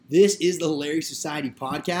This is the Hilarious Society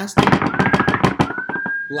podcast.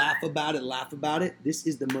 Laugh about it, laugh about it. This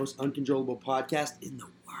is the most uncontrollable podcast in the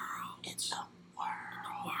world. It's the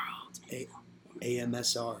world.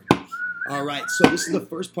 AMSR. All right, so this is the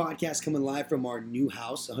first podcast coming live from our new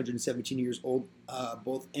house, 117 years old.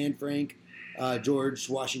 Both Anne Frank, George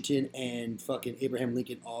Washington, and fucking Abraham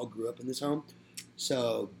Lincoln all grew up in this home.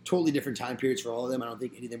 So totally different time periods for all of them. I don't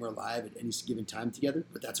think any of them were alive at any given time together,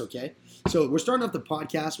 but that's okay. So we're starting off the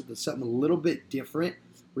podcast with something a little bit different.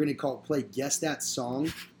 We're going to play Guess That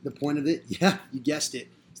Song. The point of it, yeah, you guessed it,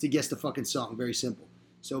 is to guess the fucking song. Very simple.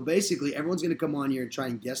 So basically, everyone's going to come on here and try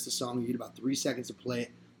and guess the song. You get about 3 seconds to play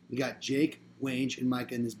it. We got Jake, Wayne, and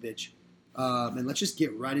Micah in this bitch. And let's just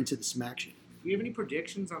get right into the smack shit. Do you have any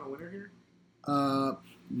predictions on a winner here?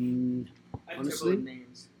 Honestly,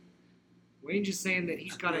 names. Wayne just saying that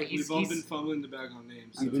he's got a. We've all been fumbling the bag on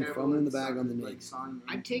names. We've been fumbling the bag on the names.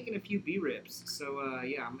 I'm taking a few B-rips, so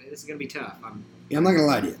yeah, this is gonna be tough. I'm not gonna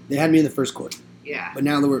lie to you. They had me in the first quarter, Yeah, but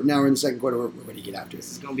now we're in the second quarter. We're ready to get after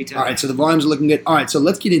this is it. gonna be tough. All right, so the volumes are looking good. All right, so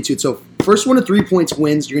let's get into it. So first one to 3 points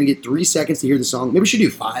wins. You're gonna get 3 seconds to hear the song. Maybe we should do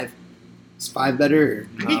 5. Is 5 better? Or?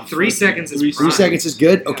 I think 3 seconds is 3 prime. seconds is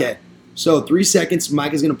good. Yeah. Okay, so 3 seconds.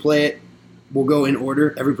 Mike is gonna play it. We'll go in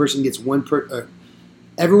order. Every person gets one per.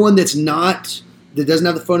 Everyone that doesn't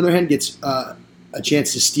have the phone in their hand gets a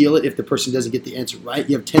chance to steal it if the person doesn't get the answer right.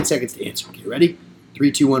 You have 10 seconds to answer. Okay, ready?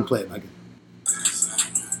 3, 2, 1, play it, Micah.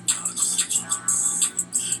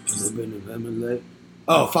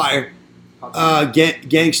 Oh, fire.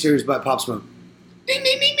 Gangsters by Pop Smoke. Ding,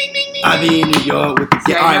 ding, ding, ding, ding, ding. I mean, yo, with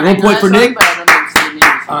the, all right, 1 point for Nick.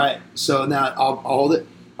 All right, so now I'll hold it.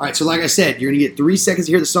 All right, so like I said, you're going to get 3 seconds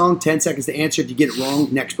to hear the song, 10 seconds to answer. If you get it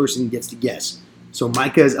wrong, next person gets to guess. So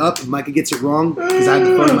Micah is up. If Micah gets it wrong, because I have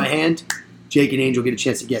the phone in my hand, Jake and Angel get a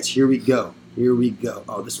chance to guess. Here we go.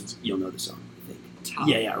 Oh, this one's, you'll know the song, I think.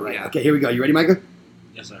 Yeah, right. Yeah. Okay, here we go. You ready, Micah?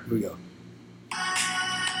 Yes, sir. Here we go.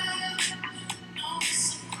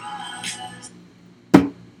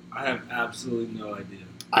 I have absolutely no idea.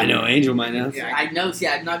 I know, Angel might know. Yeah, I know. See,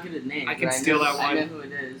 I'm not good at names. I can but steal know, that one. I know who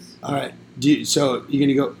it is. All right. So you're going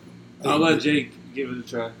to go. I'll let Jake give it a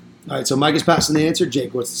try. All right, so Micah's passing the answer.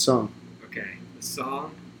 Jake, what's the song? Okay, the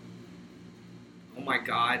song. Oh my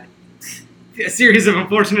God. A series of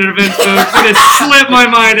unfortunate events, folks. It has slipped my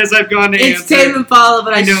mind as I've gone to It's answer. Tame Impala,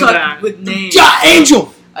 but I know suck that. with names. Yeah,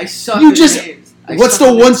 Angel! I suck You with just- names. What's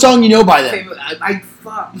the one song you know by them?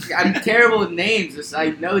 I'm terrible with names. I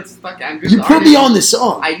know it's fucking. I'm good You with put me artists. on this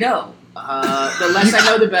song. I know. The less I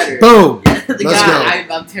know, the better. Boom. The Let's guy,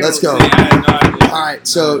 go. I'm terrible. Let's go. with I have no idea. All right,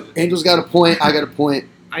 so Angel's got a point. I got a point.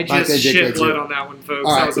 I Micah, just Jake, shit right blood too. on that one, folks.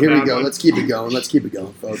 All That right, was a here we bad go. one. Let's keep it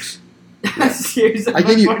going, folks. names. Series of I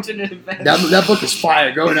give you- unfortunate events. That book is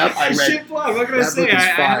fire. Growing up, I read. Shit blood. What can I That say? book is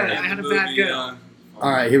I fire. had a bad go.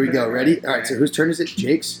 All right, here we go. Ready? All right, so whose turn is it?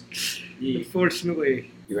 Jake's?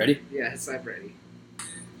 Unfortunately, You ready? yes, I'm ready.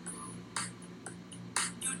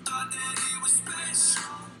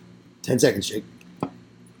 10 seconds, Jake.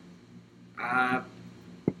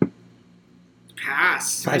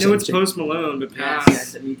 Pass. 5 I know seconds, it's Jake. Post Malone, but pass.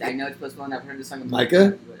 Yes, I know it's Post Malone. I've heard the song.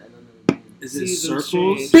 Micah? But I don't know the name. Is it Seasons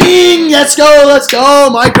circles? change. Bing! Let's go,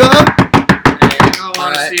 Micah. In all All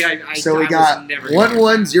right, honesty, I So we was got never gonna get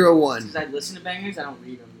 1101. Because I listen to bangers, I don't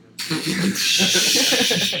read them.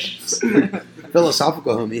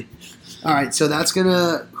 Philosophical, homie. All right, so that's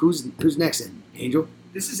gonna. Who's next then? Angel?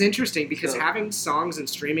 This is interesting because So- having songs and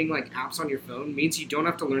streaming like apps on your phone means you don't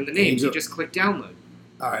have to learn the names. Angel. You just click download.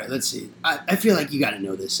 All right, let's see. I feel like you got to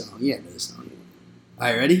know this song. You got to know this song. All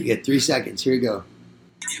right, ready? You get 3 seconds. Here we go.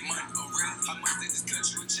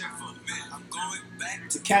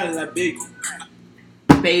 To Cali, that big.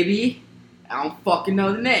 Baby, I don't fucking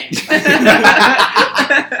know the name.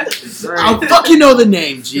 I'll fucking know the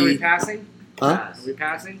name, Are we G. passing? Huh? Are we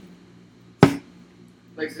passing?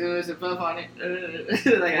 Like, as soon as it fell on it.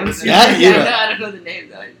 Like, Yeah. I don't know the name,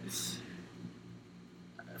 though.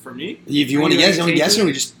 For me? If you want to guess, you want to guess, or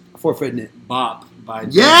we just forfeiting it? Bop by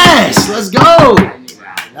Yes! Let's go! I knew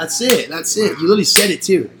that. That's it. You literally said it,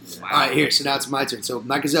 too. Wow. All right, here. So now it's my turn. So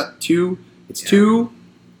Mike is up 2. It's Yeah. 2,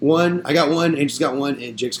 1. I got 1. Angel's got 1.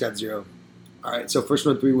 And Jake's got 0. All right, so first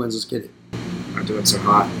one, 3 wins. Let's get it. I'm doing so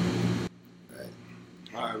hot.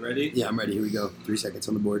 Alright, ready? Yeah, I'm ready. Here we go. 3 seconds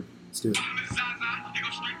on the board. Let's do it.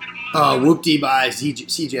 Whoop-dee by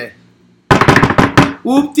CJ.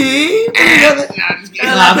 Whoop-dee!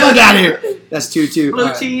 Nah, fuck out of here. That's 2-2. Blue All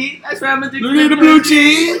right. cheese. That's where I'm gonna do. Look at the blue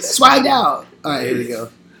cheese. Swagged out. All right, here we go.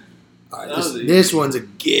 All right, That was easy. this one's a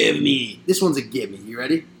gimme. You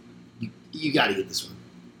ready? You got to get this one.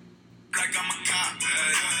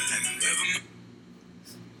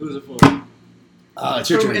 Who's it for? It's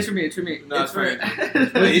your turn. It's for me. It's for me. No, it's for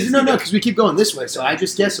it's Wait, is it? No, because we keep going this way. So I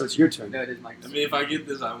just guessed, so it's your turn. No, it is Mike. I mean, if I get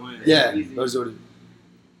this, I win. Yeah. Easy. Those are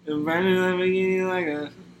Brandon Lamborghini like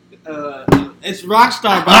a. It's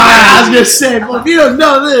Rockstar. I was gonna say, well, if you don't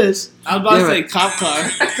know this, I was about to Damn say it. cop car.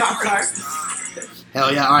 Cop car.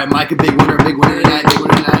 hell yeah! All right, Mike, a big winner tonight. Big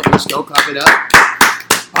winner tonight. Let's go, clap it up.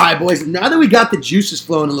 All right, boys. Now that we got the juices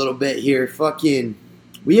flowing a little bit here,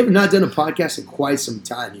 we have not done a podcast in quite some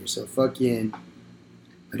time here. So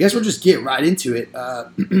I guess we'll just get right into it.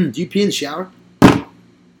 Do you pee in the shower,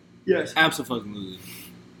 Yes. Absolutely.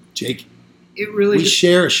 Jake? It really We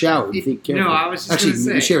share a shower. You think? No, I was just Actually, gonna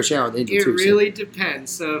say, we share a shower with Angel it too. so- really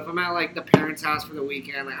depends. So if I'm at like the parents' house for the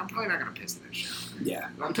weekend, like I'm probably not gonna piss in their shower. Yeah.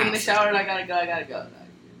 I'm taking a shower and I gotta go.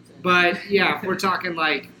 But yeah, if we're talking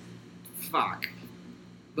like,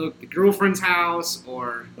 look, the girlfriend's house,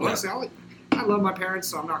 or honestly, I love my parents,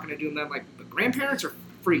 so I'm not gonna do them. Like, but grandparents are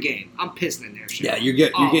free game. I'm pissing in their shower. Yeah, you're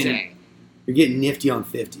all getting day. you're getting nifty on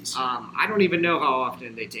 50s, I don't even know how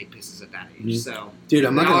often they take pisses at that age. Mhm. So dude.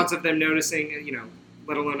 I'm the not gonna. odds of them noticing,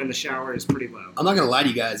 let alone in the shower, is pretty low. I'm not gonna lie to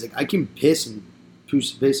you guys. Like I can piss and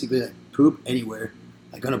basically like poop anywhere.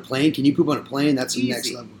 Like on a plane, can you poop on a plane? That's the next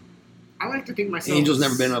Easy. level. I like to think myself. Angel's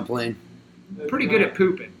never been on a plane. pretty good at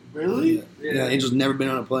pooping. Really? Yeah, Angel's never been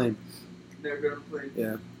on a plane. Never go to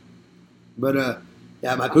play. But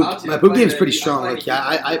yeah, my I'm poop out to- my I'm poop playing game's pretty the- strong. I'm Like playing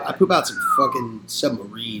yeah, the- I poop out some fucking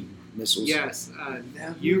submarine missiles. Yes,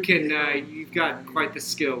 you can. You've got quite the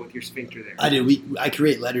skill with your sphincter there. I do. I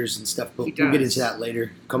create letters and stuff, but He we'll get does. into that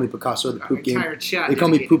later. Call me Picasso, the Our poop game. entire chat They call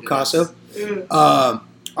me dedicated Poop to this. Casso.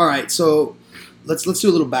 All right, so let's do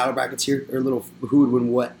a little battle brackets here, or a little who would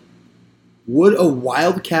win what. Would a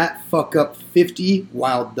wildcat fuck up 50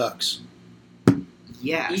 wild ducks?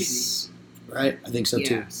 Yes. Easy. Right, I think so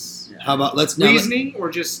too. Yes. How about let's now? Reasoning or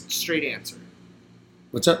just straight answer?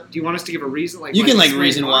 What's up? Do you want us to give a reason? Like You can, like, explain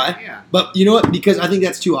reason why. Yeah. But you know what? Because I think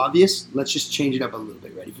that's too obvious. Let's just change it up a little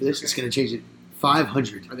bit. Ready for this? It's Okay. going to change it.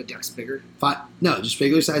 500. Are the ducks bigger? No, just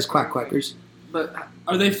regular size quackers. But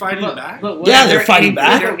Are they fighting back? But what, Yeah, they're fighting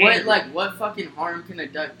back. What fucking harm can a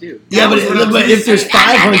duck do? Yeah, was what I was but gonna if there's say.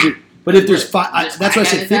 500, but if there's What? five, Just that's why I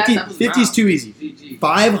said whack at his 50. ass, that was 50 is round. too easy. GG.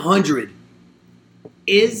 500.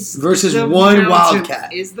 Is Versus the one mountain-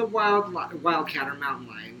 wildcat. Is the wildcat or mountain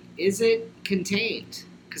lion? Is it contained?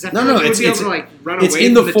 Because I No, feel no, like it would it's- be able it's- to like run It's away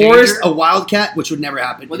in the from forest. danger. A wildcat, which would never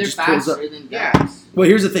happen. Well, it they're just pulls faster up. than Yeah. ducks. Well,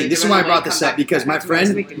 here's the thing. They This is can why I run brought away, this come up back. because my That's what I was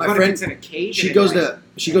friend, thinking. my What if friend, it's in a cage she and goes it,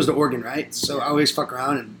 like- to Oregon, right? So I always fuck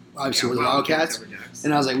around and obviously Yeah, with the wildcats. over ducks.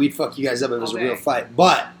 And I was like, we'd fuck you guys up if it was All a real day. fight.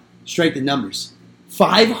 But straight the numbers.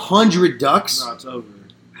 500 ducks No, it's over.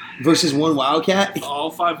 versus one wildcat. If all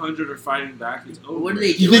 500 are fighting back, it's over. What do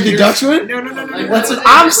they You think the do? ducks win? No. Like, That's what what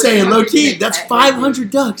I'm they- saying, what low they- key. what That's they-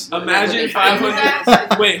 500 ducks. Imagine What they-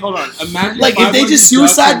 500. Wait, hold on. Imagine Like if they 500 just ducks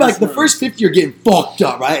suicide in by this like the room. first 50 are getting fucked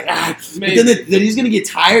up, right? But then, Maybe. then he's gonna get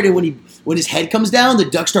tired, and when his head comes down, the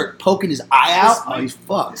ducks start poking his eye out. Oh, he's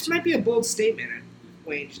fucked. This might be a bold statement,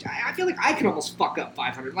 Wayne. I feel like I could almost fuck up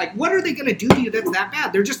 500. Like, what are they going to do to you that's that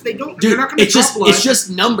bad? They're not going Dude, to it's draw just blood. it's just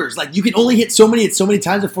numbers. Like you can only hit so many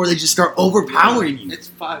times before they just start overpowering you. It's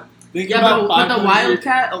 5. Think Yeah, about but the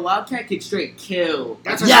 500. a wildcat can straight kill.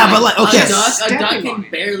 That's Yeah, what but like okay, A duck Stepping on can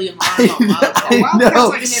it. barely harm a wildcat. I wildcat's know,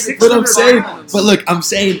 like but 600 I'm saying, pounds. but look, I'm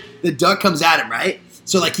saying the duck comes at him, right?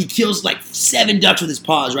 So like he kills like 7 ducks with his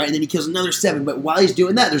paws, right? And then he kills another 7. But while he's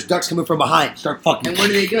doing that, there's ducks coming from behind, start fucking. And what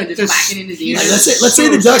are they doing? Just Just- whacking in his ears. Like, let's say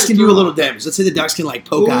the ducks can do a little damage. Let's say the ducks can like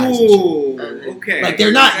poke eyes. And shit. Ooh, okay. Like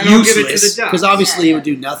they're not And I'll give it to the useless ducks. because obviously Yeah, it would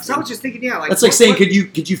do So I nothing. was just thinking, yeah, like That's like what- saying,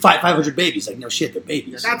 what- could you fight 500 babies? Like no shit, they're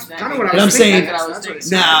babies. That's kind of what I But I'm was saying- thinking. That's what I was That's what it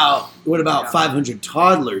thinking. sounded Now, what about Yeah. 500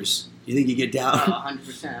 toddlers? You think you get down?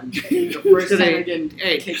 100%. The First first time they- they're getting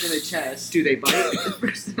hey, kicked in the chest. do they bite?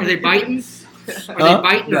 First Are they biting? Are Huh? they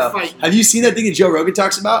biting No. or fighting? Have you seen that thing that Joe Rogan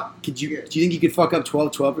talks about? Do you think you could fuck up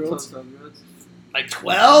 12-year-olds? Like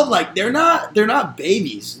 12? Like they're not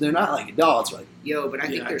babies. They're not like adults. Like, Yo, but I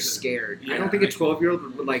think Yeah, I they're could- scared. I yeah, don't think I a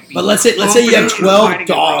 12-year-old would like. Be but let's say you have confident in 12 fighting a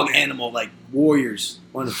dog grown man. animal like warriors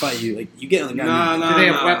want to fight you. Like you get like Nah, Do they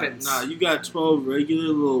have nah. weapons? Nah, you got 12 regular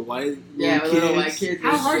little white Yeah, little little kids. white kids.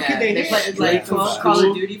 How hard yeah, could they hit? play like Yeah. 12 From Call school?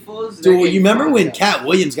 of Duty fools. Dude, they're you getting remember fucked when up. Cat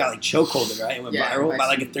Williams got like chokeholded, right? It went Yeah, viral by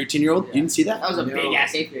like a 13-year-old. Yeah. You didn't see that? That was a No. big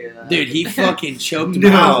ass 8th grader. Dude, he fucking choked him No.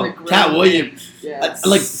 out. Cat Williams. Yeah.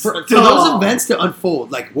 Like for those Stop. events to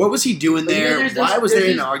unfold, like what was he doing But you know, there? there's Why those- was there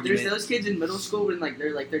there's an those- argument? There's those kids in middle school when like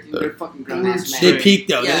they're like 13, they're fucking grown ass men. They peaked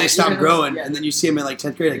though. Yeah, then they stopped you know, growing, yeah. and then you see them in like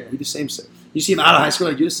 10th grade. Like Yeah. you're the same. You see them out of high school.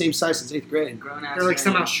 Like you're the same size since 8th grade. Grown ass They're like men.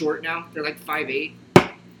 somehow short now. They're like 5'8",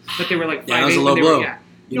 but they were like 5'8" Yeah, that was a when low they blow. were, yeah.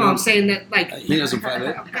 You No, I'm saying that he doesn't fight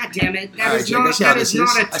it. God damn it! All That right, is Jake, I not see how that this is not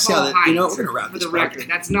is. a I see how tall that. height. You know, we're gonna wrap For this the podcast. record,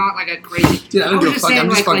 that's not like a crazy. Dude, I don't was give a just fuck. saying, I'm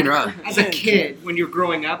just fucking like, around. As a kid, when you're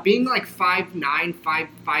growing up, being like 5'9",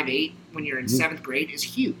 5'8", when you're in Mhm. 7th grade is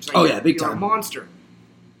huge. Like, Oh, yeah, big you're time. a monster.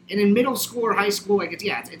 And in middle school or high school, like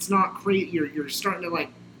it's not crazy. You're starting to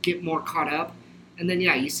like get more caught up, and then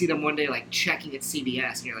you see them one day like checking at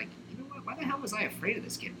CVS, and you're like, you know what? Why the hell was I afraid of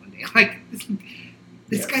this kid one day? Like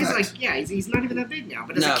this Yeah, guy's facts. like, he's not even that big now.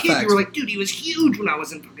 But as No, a kid, facts. you were like, dude, he was huge when I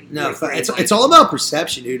was in fucking No, 4th grade. it's, Like, it's all about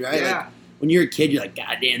perception, dude, right? yeah. Like, when you're a kid, you're like,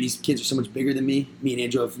 God damn, these kids are so much bigger than me. Me and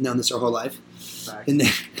Andrew have known this our whole life. And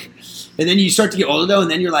then you start to get older, though,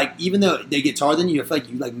 and then you're like, even though they get taller than you, I feel like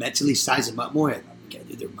you like mentally size them up more. Like, okay,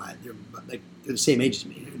 dude, they're the same age as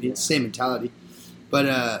me. I mean, it's the same mentality.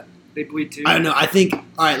 But They bleed too. I don't know. I think,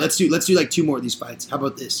 all right, let's do like 2 more of these fights. How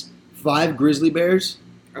about this? 5 grizzly bears.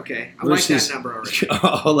 Okay, I Versus- like that number already.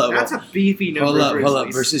 Hold up. That's a beefy number. Hold up.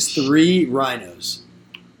 Grizzlies. Versus 3 rhinos.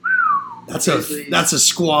 That's Grizzlies. a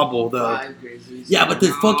squabble, though. 5 Grizzlies. Yeah, but the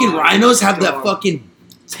No, fucking rhinos have that dog. fucking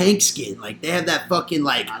tank skin. Like, they have that fucking,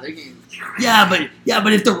 like... Nah, they're getting. Yeah,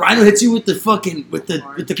 but if the rhino hits you with the fucking... With the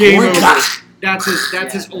Game corn... over. Ah, That's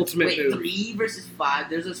his ultimate Wait, move. 3 versus 5.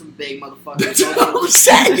 Those are some big motherfuckers. That's what I'm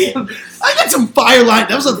saying. I got some fire line.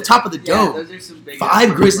 That was on the top of the Yeah, dome. those are some big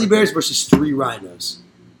 5 grizzly motherfuckers. bears versus 3 rhinos.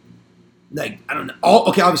 Like, I don't know.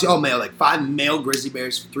 Okay, obviously all male. Like, 5 male grizzly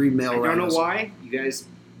bears, 3 male I don't rhinos. know why. You guys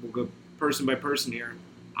will go person by person here.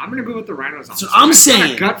 I'm gonna go with the rhinos. That's what I'm I've got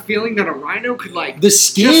saying. a gut feeling that a rhino could like. The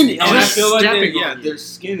skin... Just- And I Just feel like stepping on you. their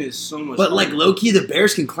skin is so much. But like harder. low key, the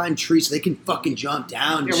bears can climb trees, so they can fucking jump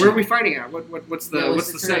down. Yeah, where are we fighting at? What's the Yeah,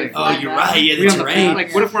 what's the setting? Oh, you're right. Yeah, We the on the terrain.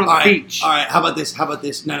 like what if we're on All the right, beach? all right. How about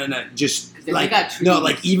this? No. Just 'Cause then like they got trees. no,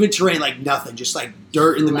 like even terrain, like nothing. Just like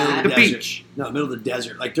dirt in the middle of The the desert. beach. No, middle of the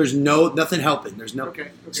desert. Like there's nothing helping. There's no. Okay.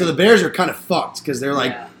 So the bears are kind of fucked because they're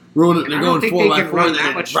like Yeah. rolling. And They're I don't going think 4 they by can 4. run And that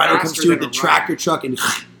then much rhino comes faster through with than the a tractor truck and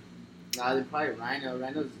Nah, they're probably rhino.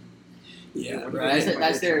 Rhinos. yeah,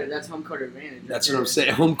 That's right. That's home court advantage. That's what I'm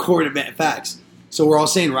saying. Home court advantage facts. So we're all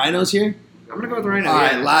saying rhinos here. I'm gonna go with the rhino. All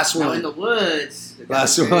right, yeah. last Now in one. the woods.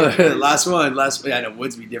 Last one. Last one. Yeah, I know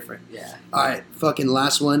woods be different. Yeah. All right, fucking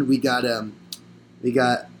last one. We got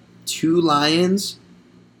 2 lions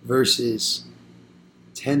versus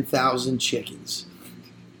 10,000 chickens.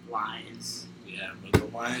 Lions. Yeah, but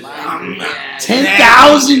the lions. Lions. Yeah.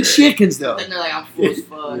 10,000 chickens though. Then they're like, I'm full as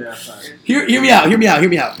fuck. Yeah, fine. Hear me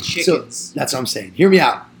out. Chickens. So that's what I'm saying. Hear me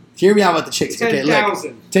out about the chickens. Okay, look,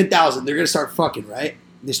 10,000. 10,000. They're gonna start fucking, right?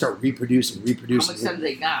 They start reproducing. How much time do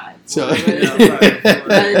they got? So By Yeah, right.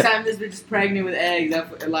 the time this bitch is pregnant with eggs,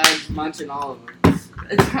 that lion's munching all of them.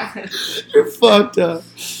 you're fucked up.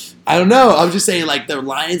 I don't know. I'm just saying, like, the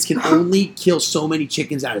lions can only kill so many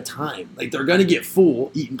chickens at a time. Like, they're gonna get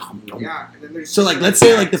full, eating. Yeah. And then there's So, like, let's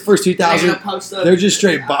say, like, the first 2,000, they're just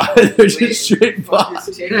straight they're just straight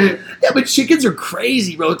bots. Yeah, but chickens are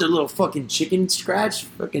crazy, bro, with their little fucking chicken scratch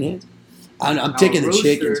fucking hands. I don't know, I'm taking the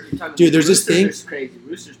chickens. Dude, there's this thing- Crazy.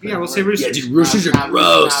 Roosters. Yeah, we'll say roosters. Yeah, dude, roosters are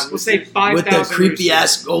gross. We'll say 5,000 With the creepy roosters.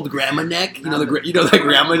 ass old grandma neck. You know that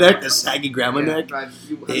grandma neck? The saggy grandma neck? Have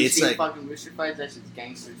you It's seen like- fucking rooster fights? That shit's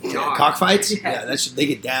gangster. Yeah. Cockfights? Yeah. Yeah, they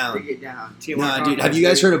get They down. get down. Tijuana Nah, dude, Cockfights, have you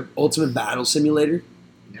guys heard of Ultimate Battle Simulator?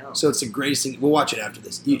 No. So it's the greatest thing. We'll watch it after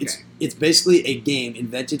this. Dude, Okay. It's basically a game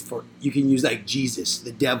invented for, you can use like Jesus,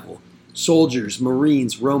 the devil, soldiers,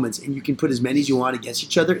 Marines, Romans, and you can put as many as you want against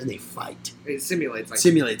each other and they fight. It simulates like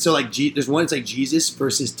Simulate. So like there's one, it's like Jesus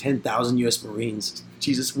versus 10,000 US Marines.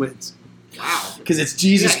 Jesus wins. wow. Because it's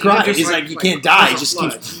Jesus Yeah, Christ. just He's like, you can't die. He cause a just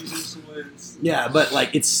flood. keeps. Jesus wins. Yeah, but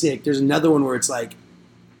like it's sick. There's another one where it's like,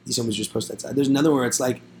 someone's just posted that side. There's another one where it's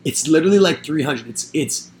like, it's literally like 300.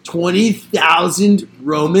 It's 20,000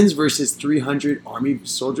 Romans versus 300 army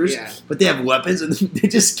soldiers. Yeah. But they have weapons and they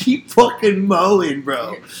just keep fucking mowing,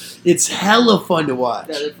 bro. It's hella fun to watch.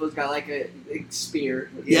 The other fool's got like a spear.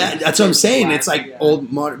 Yeah, that's what I'm saying. Whack, It's like yeah.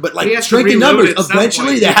 old modern, but He like has to strength in reload numbers. at some Eventually,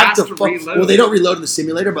 point. they He have has to. to Fuck, reload. well, they don't reload in the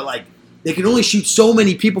simulator, but like they can only shoot so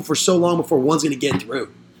many people for so long before one's gonna get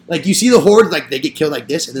through. Like you see the horde, like they get killed like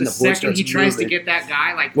this, and then The the horde second starts he tries moving. to get that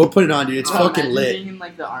guy, like We'll put it on, dude. It's Oh, fucking imagine lit. being in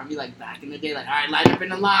like the army, like back in the day, like all right, line up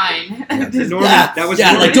in a line. the Norman, Yeah, that was yeah.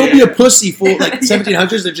 Norman. Like don't be a pussy fool. Like Yeah.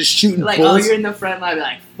 1700s, they're just shooting like oh, bullets. you're in the front line, be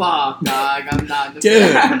like fuck, dog, I'm not. In the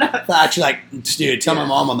Dude. front. Facts, you're like, dude, tell my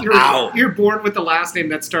mom I'm You're, out. you're born with the last name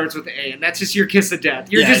that starts with A, and that's just your kiss of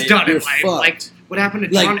death. You're Yeah, just done you're in life. fucked. Like what happened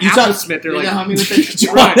to Like, John you thought- Applesmith? They're You're like, the homie with the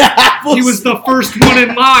John Right. Apples. he was the first one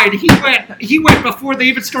in line. He went before they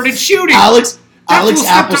even started shooting. Alex. Alex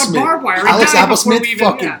stepped on Applesmith. barbed wire and Alex died before Applesmith we even-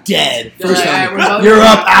 fucking yeah. dead. They're First like, time. "Hey, we're going You're to-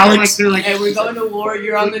 up, Alex. Like, they're like, Hey, we're going to war.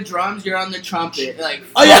 You're on the drums. You're on the trumpet. Like,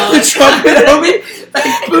 Oh yeah, the fuck. trumpet, homie.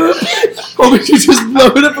 Like, boom. Homie, you just blow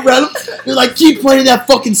it up around him. You're like, keep playing that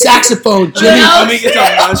fucking saxophone, Jimmy. Let me get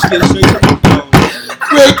some mosh pit straight to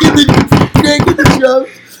the Cranking the drum.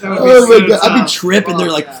 that would be Oh my so god, I'd be tough. tripping.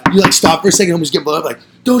 They're like, God. you like stop for a second, almost get blown up. Like,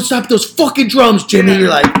 don't stop those fucking drums, Jimmy. Yeah. You're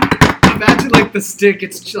like, Imagine like the stick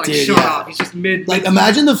gets like Dude, shot yeah. off. He's just mid. like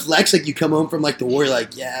imagine the flex. Like you come home from like the war, you're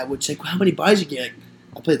like, yeah, which like, how many buys you get? Like,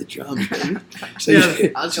 I play the drums, baby. So Yeah.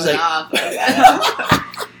 I was she's going like,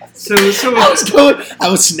 off. So I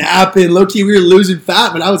was snapping. Low key, we were losing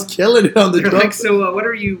fat, but I was killing it on the they're drum. like, so what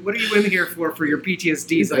are you in here for your PTSD?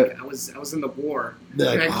 He's like, I was in the war. They're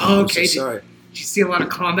like, like, oh, I'm okay, so sorry. Did you see a lot of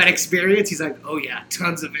combat experience? He's like, oh yeah,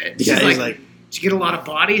 tons of it. Yeah, She's he's like, like, did you get a lot of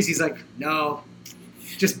bodies? He's like, no.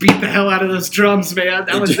 Just beat the hell out of those drums, man.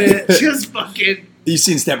 That was it. Just fucking you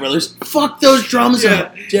seen Step Brothers? Fuck those drums Yeah,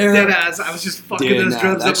 up, Jared. dead ass. I was just fucking Dude, those nah,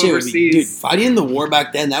 drums that up shit would be, dude, overseas. fighting in the war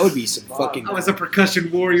back then, that would be some fucking. I was a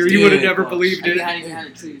percussion warrior. You Dude. would have never believed I it. hadn't even had a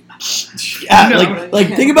tree. Yeah, No. like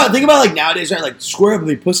think about like nowadays, right? Like square up and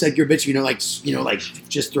be pussy like you're a bitch. Like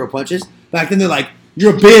just throw punches. Back then they're like,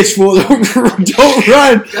 you're a bitch, fool. Don't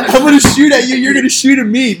run. I'm gonna shoot at you. You're gonna shoot at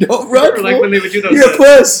me. Don't run. Or like fool. when they would do those. You're a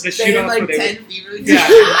puss. The They shoot had off like where they 10 feet. Yeah.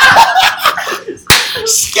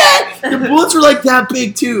 Scat. The bullets were like that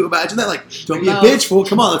big too. Imagine that. Like, don't be a No. bitch, fool.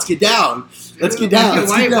 Come on, let's get down. Let's get down. Let's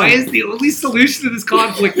why, get down. why is the only solution to this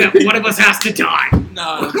conflict that one of us has to die?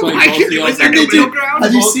 No, it's Why like both can't- the is there And no they do- middle ground?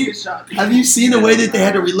 Have you Both seen? get shot. Have you seen the way that they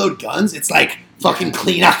had to reload guns? It's like fucking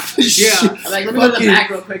clean out the Yeah. shit. I'm like, let me go to the Fucking- back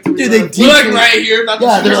real quick. To Dude, they reload. deep- We're like right here. About to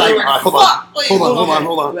Yeah, shoot they're each like, other. all right, hold on. Fuck, wait, Hold on,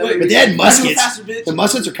 hold on. Wait, But they had wait, muskets. faster, bitch. The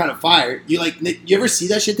muskets are kind of fire. You ever see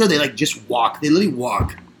that shit though? They like just walk. They literally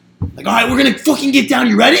walk. Like, all right, we're gonna fucking get down.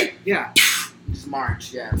 You ready? Yeah. Just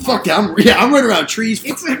march, yeah. Fuck yeah, I'm running around trees.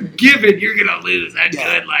 It's a given you're gonna lose. That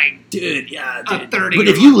Yeah. good, like, Dude, yeah, a dude. 30. But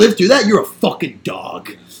if you live through that, you're a fucking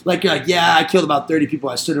dog. Like you're like, yeah, I killed about 30 people.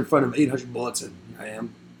 I stood in front of 800 bullets, and here I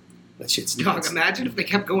am. That shit's Dog, nuts. imagine if they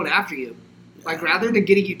kept going after you. Like, rather than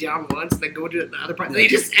getting you down once, then go to the other part. They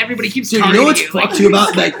just, everybody keeps Dude, you targeting know what's you. fucked like, too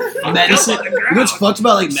about like up medicine? on the You know what's ground. fucked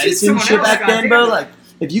about like Shoot medicine someone shit else, back then, goddamn bro? it. Like,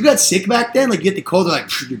 if you got sick back then, like you get the cold, they're like,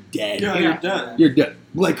 you're dead. Yeah, you're done. You're dead.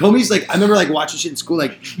 Like homies, like I remember like watching shit in school,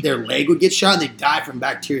 like their leg would get shot and they die from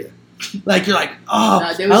bacteria. Like you're like, oh,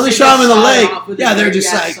 Nah, they I would only say shot him in the they leg. saw it off with Yeah, a they're dirty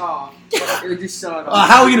just ass like, saw. They would just saw it off.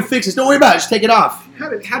 how are we gonna fix this? Don't worry about it. Just take it off,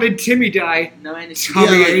 How did Timmy die? No anesthesia.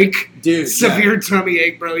 Tummy like, ache. dude. Severe tummy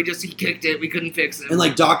ache, bro. He kicked it. We couldn't fix it. And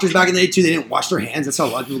like doctors back in the day too, they didn't wash their hands. That's how a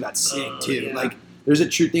lot of people got sick too. Yeah. Like there's a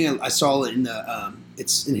true thing I saw in the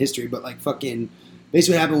it's in history, but like fucking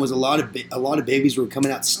basically what happened was a lot of babies were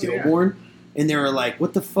coming out stillborn, and they were like,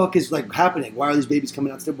 "What the fuck is like happening? Why are these babies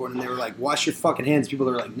coming out stillborn?" And they were like, "Wash your fucking hands." People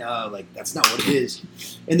are like, "No, like that's not what it is."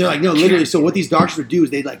 And they're like, "No, literally." So what these doctors would do is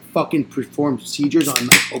they'd like fucking perform procedures on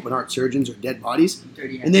like open heart surgeons or dead bodies,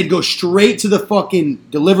 Dirty and they'd go straight to the fucking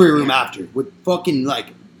delivery room after with fucking like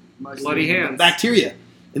Bloody hands. bacteria.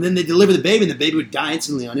 And then they deliver the baby, and the baby would die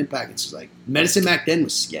instantly on impact. It's just like medicine back then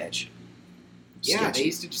was sketch. Yeah, Sketch. they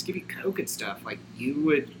used to just give you coke and stuff. Like, you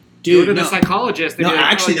would go Dude, to the no, psychologist. they'd no, be like,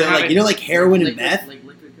 actually, oh, though, you're like having- you know, like heroin and Liquid- meth. like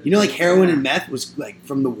liquid You know, like cocaine. heroin and meth was like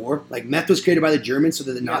from the war. Like meth was created by the Germans, so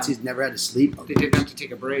that the Yeah. Nazis never had to sleep. They didn't have to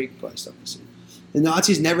take a break. Probably stuff to see. The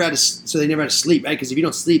Nazis never had to, so they never had to sleep, right? Because if you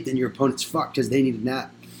don't sleep, then your opponent's fucked because they need a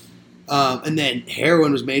nap. And then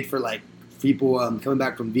heroin was made for like people coming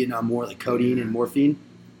back from Vietnam War, like codeine and morphine.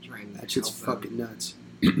 Trying to That shit's help them. fucking nuts.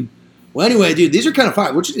 Well, anyway, dude, these are kind of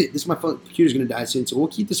fire. This my phone, computer's gonna die soon, so we'll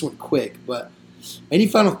keep this one quick. But any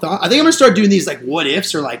final thought? I think I'm gonna start doing these like what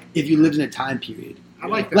ifs or like if you lived in a time period. I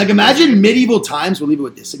like that. Like imagine medieval times. We'll leave it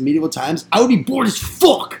with this. Like, medieval times, I would be bored as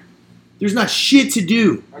fuck. There's not shit to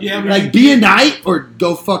do. Yeah, but Like be a knight or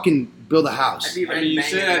go fucking build a house. I'd be I mean, you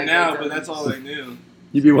banging say that like now, Beethoven. but that's all I knew.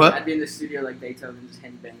 You'd be what? I'd be in the studio like Beethoven, just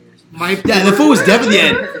hand bangers. Yeah, the fool was definitely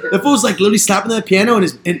the fool was like literally slapping that piano and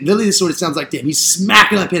literally this is what it sounds like to him. He's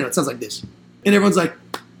smacking that piano. It sounds like this, and everyone's like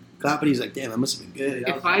clapping. He's like, "Damn, that must have been good."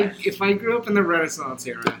 If I grew up in the Renaissance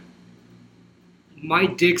era, my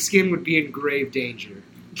dick skin would be in grave danger.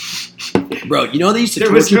 Bro, you know they used to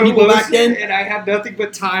There was torture no people back lotion, then? and I had nothing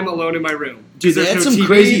but time alone in my room. Dude, they There's had no some TV,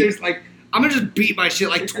 crazy- There's like, I'm gonna just beat my shit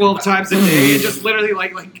like 12 times a day and just literally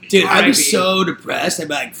like. Dude, I'd be R.I.P. so depressed. I'd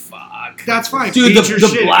be like, "Fuck." That's fine. Dude, Beat your the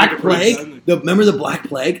shit, Black you're Plague. Remember the Black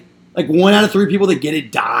Plague? Like 1 out of 3 people that get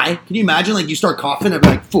it die. Can you imagine? Like you start coughing, I'd be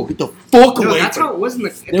like, "Fuck, get the fuck No, away!" that's from how it was at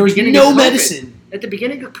There the was beginning no of COVID. medicine. At the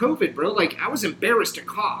beginning of COVID, bro, like I was embarrassed to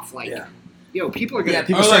cough. Like, Yeah. yo, people are gonna. Yeah,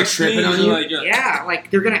 people Or, start like, tripping on sneeze, you. or, like, Yeah,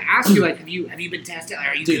 like they're gonna ask you, like, have you been tested?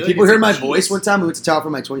 Are you Dude, good? people It's heard my like, voice jeez. one time. We went to Tahoe for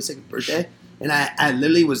my 22nd birthday, and I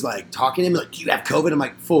literally was like talking to him, like, "Do you have COVID?" I'm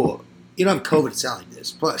like, "Fool, you don't have COVID to sound like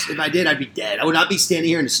this. Plus, if I did, I'd be dead. I would not be standing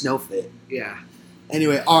here in a snow fit." Yeah.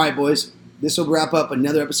 Anyway, all right, boys. This will wrap up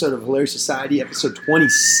another episode of Hilarious Society, episode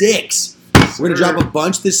 26. We're gonna drop a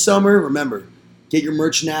bunch this summer. Remember, get your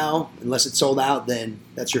merch now. Unless it's sold out, then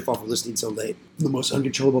that's your fault for listening so late. The most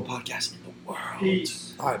uncontrollable podcast in the world.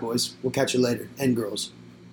 Peace. All right, boys. We'll catch you later, and girls.